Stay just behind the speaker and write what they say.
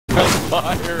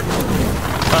fire.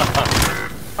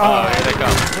 Oh, here they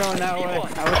come. going that way.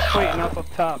 I was waiting up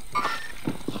top.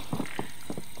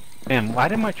 Man, why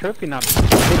did my trophy not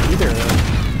hit either of those?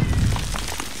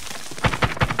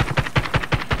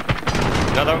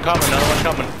 Another one coming, another one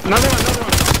coming. Another one.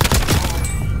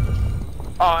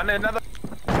 Oh, and another.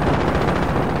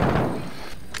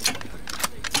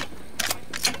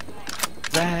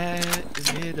 That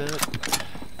it up.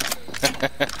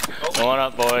 Going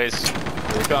up, boys.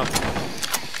 Here we come.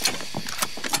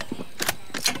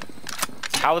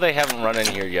 How they haven't run in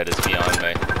here yet is beyond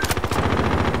me.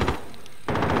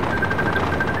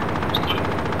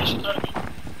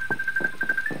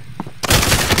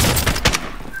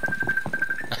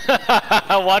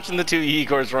 Watching the two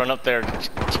Igors run up there,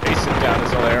 chasing down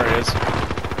his hilarious.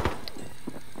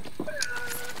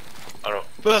 I don't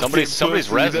know. Somebody's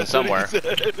resin somewhere.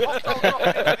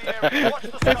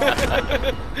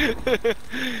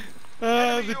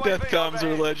 The death comms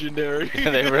are legendary.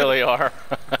 They really are.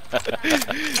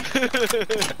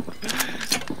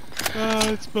 Oh,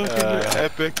 it's fucking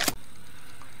epic.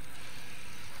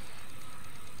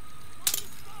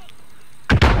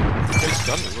 They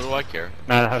stunned me, what do I care?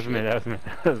 No, that was me. I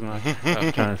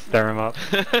was trying to stir him up.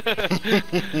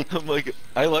 I'm like,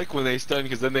 I like when they stun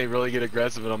because then they really get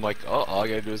aggressive and I'm like, oh, all I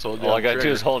gotta do is hold down All I gotta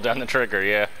do is hold down the trigger,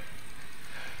 yeah.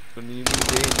 When you need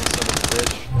aim, you son of a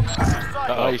bitch.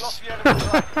 Nice.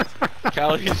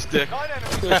 Cali stick.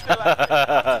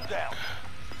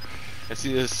 I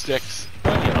see the sticks.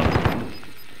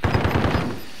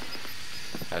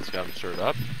 That's got him stirred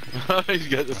up. He's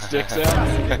got the sticks out.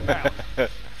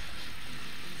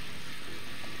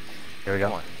 Here we go.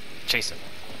 Come on. Chase him.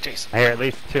 Chase him. I hear at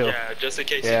least two. Yeah, just in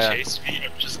case he chased me,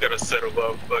 I'm just gonna set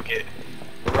above bucket.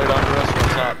 We're right under us on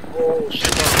top. Oh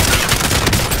shit.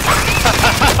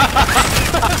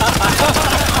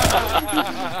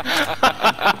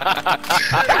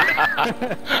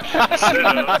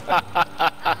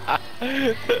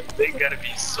 They gotta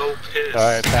be so pissed.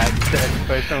 Alright, Pat,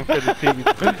 play something for the team.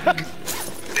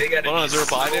 They gotta Hold on, be is there a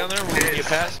buy down there? We're gonna get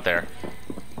past? There.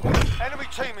 Enemy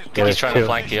team is He's trying to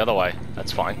flank the other way.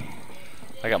 That's fine.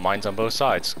 I got mines on both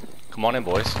sides. Come on in,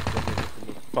 boys.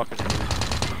 Fucking.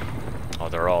 Oh,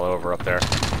 they're all over up there.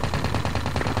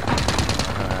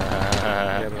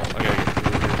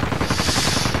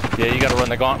 Yeah, you gotta run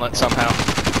the gauntlet somehow.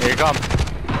 Here you come.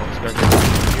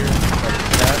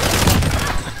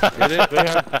 Get it?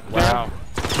 Wow.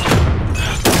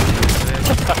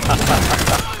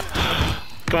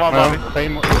 Come on, Bobby.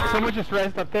 Someone just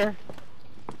rezzed up there.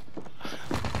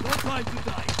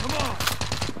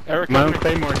 Eric, I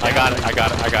got it. I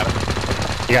got it.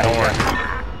 Yeah, Don't worry.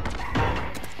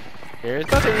 Here's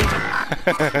nothing.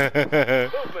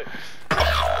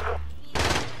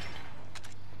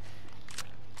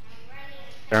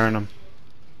 Stirring them.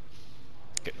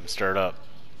 Get him stirred up.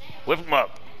 Whip him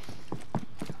up.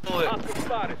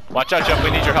 Watch out, Jeff.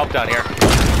 We need your help down here.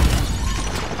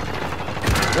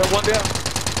 Got one down.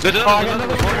 There's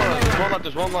another one.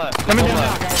 There's one left. Coming down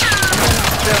now, guys.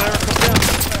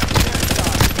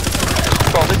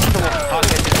 Oh, this is the one.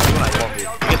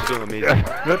 It's doing amazing.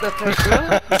 Is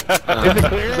it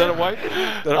clear? Is that a wipe?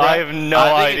 I have no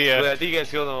idea. I think you guys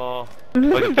killed them all.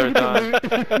 Like the third time.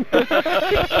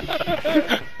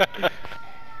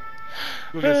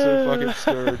 We'll get so fucking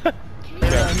stirred.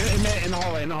 Yeah, in the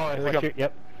hallway.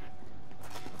 Yep.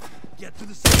 Get to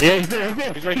the side. Yeah, he's there.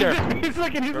 He's right there. He's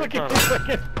looking. Okay,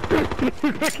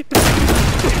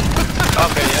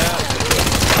 yeah.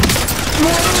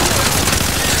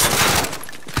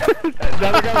 The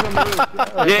other guy's on the roof.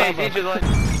 Yeah, he's just like.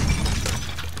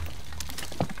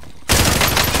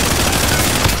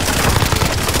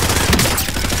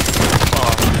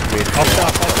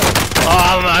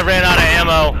 Oh, I ran out of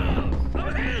ammo.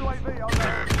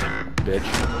 Bitch.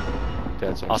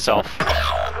 That's I'll self.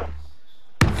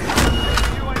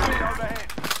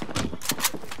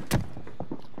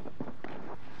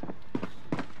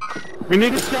 We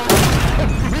need a shot.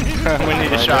 We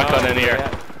need a shotgun in here.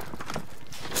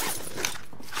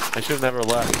 I should have never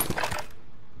left.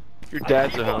 Your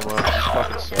dad's a homo. You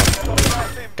fucking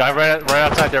suck. Guy right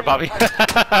outside there, Bobby.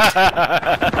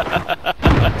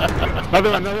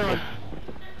 Another one.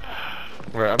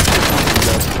 Right, I'm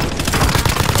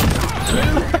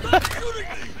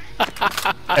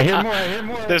I hear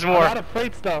more. There's more. A lot of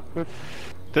plate stuff.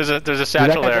 There's a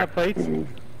satchel there. Plates?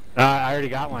 I already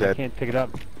got one. Dead. I can't pick it up.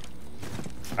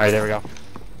 Alright, there we go.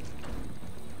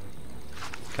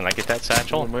 Can I get that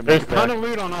satchel? There's a ton of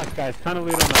loot on us, guys.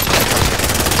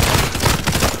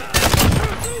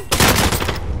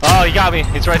 Oh, you got me.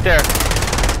 He's right there.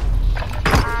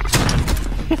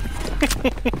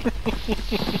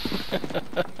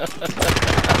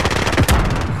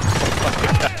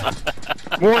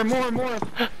 More.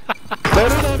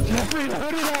 Load it up, Jeffrey,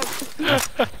 load it up.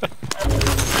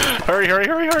 Hurry.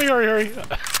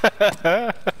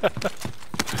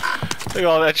 Look at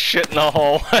all that shit in the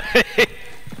hallway.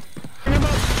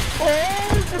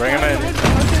 Bring him in.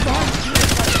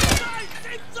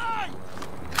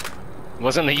 It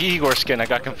wasn't the Igor skin, I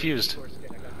got confused.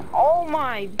 Oh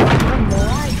my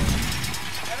god.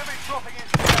 Enemy dropping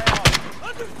into the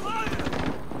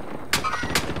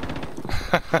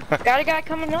AO. Got a guy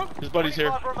coming up? His buddy's here.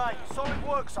 25 remain. Solid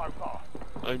work so far.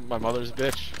 My mother's a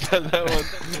bitch. That one.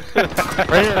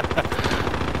 Right here.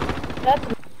 That's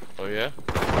Oh yeah?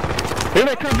 Here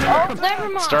they come, oh, never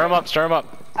mind. Stir him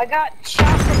up. I got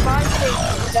shot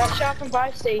from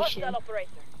buy station. I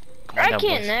down,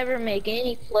 can't boys. never make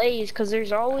any plays because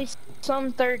there's always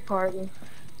some third party.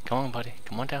 Come on, buddy.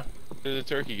 Come on down. There's a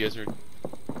turkey gizzard.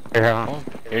 Come on.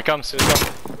 Here he comes.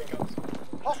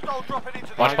 Hostile dropping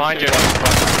into the Watch behind you.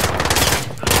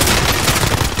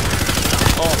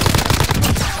 Oh.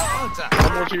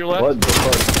 One more to your left. What the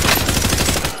fuck?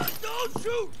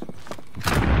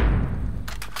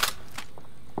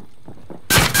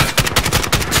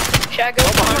 Should I go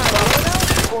for my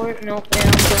loadout? Or no, yeah,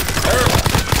 I'm good.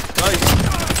 Nice.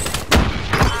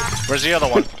 Where's the other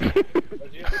one? I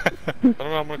don't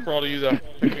know, I'm gonna crawl to you though.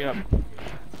 Pick me up.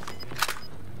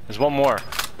 There's one more.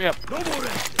 Pick me up. No more.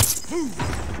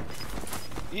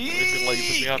 Easy. Let you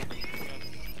pick me up.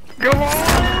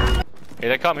 Here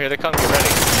they come. Get ready.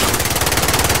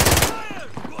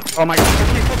 Oh my god, get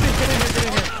in here.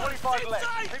 25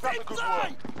 left. Keep up the good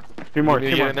work. Two more.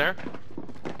 Get in there.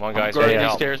 Come on, guys. Guard I need these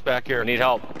help. stairs back here. I need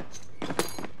help.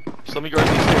 Just let me guard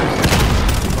these stairs.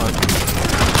 Come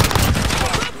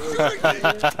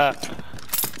on.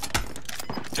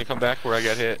 They come back where I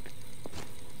got hit.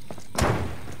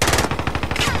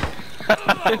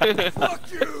 Fuck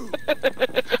you!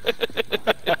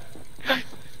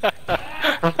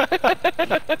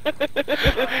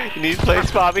 You need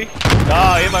plates, Bobby?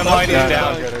 Oh, hit my mind is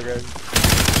down. Okay.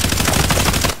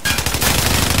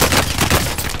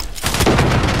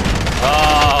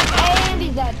 Oh. And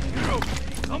he's dead.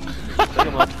 Pick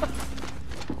him up.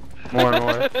 More.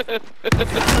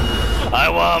 I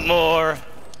want more.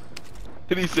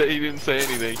 Did he say he didn't say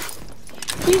anything?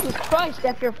 Jesus Christ,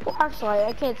 after a flashlight,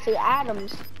 I can't see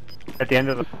atoms. At the end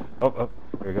of the... Oh,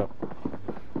 there we go.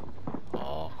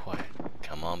 Oh, quiet.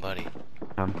 Come on, buddy.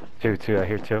 Two, I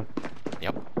hear two.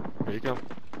 Yep. Here you go.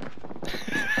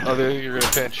 Oh, there you're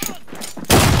gonna pinch.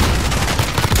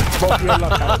 Both of your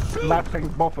left things,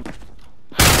 both of them.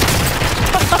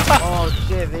 Oh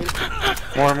shit, man.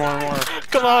 More.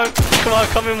 Come on,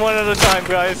 come in one at a time,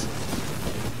 guys.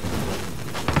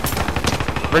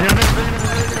 Bring him in.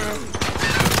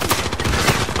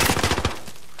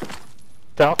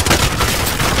 South.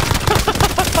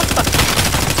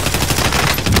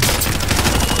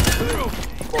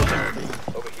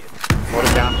 Hold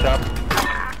it down, shop.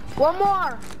 One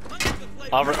more.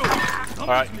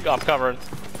 Alright, I'm covering.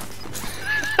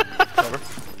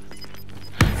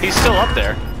 He's still up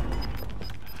there.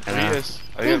 There he is.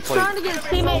 I He's gotta play. trying to get his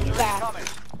teammates back.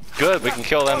 Good, we can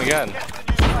kill them again.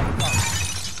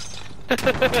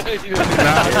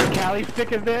 Nah, your Cali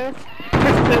stick is there.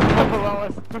 There's one below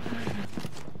us.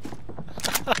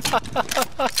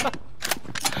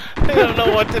 They don't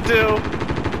know what to do.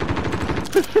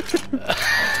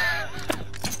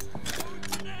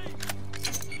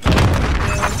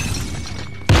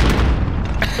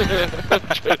 I'm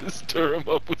trying to stir him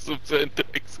up with some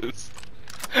Xanaxes.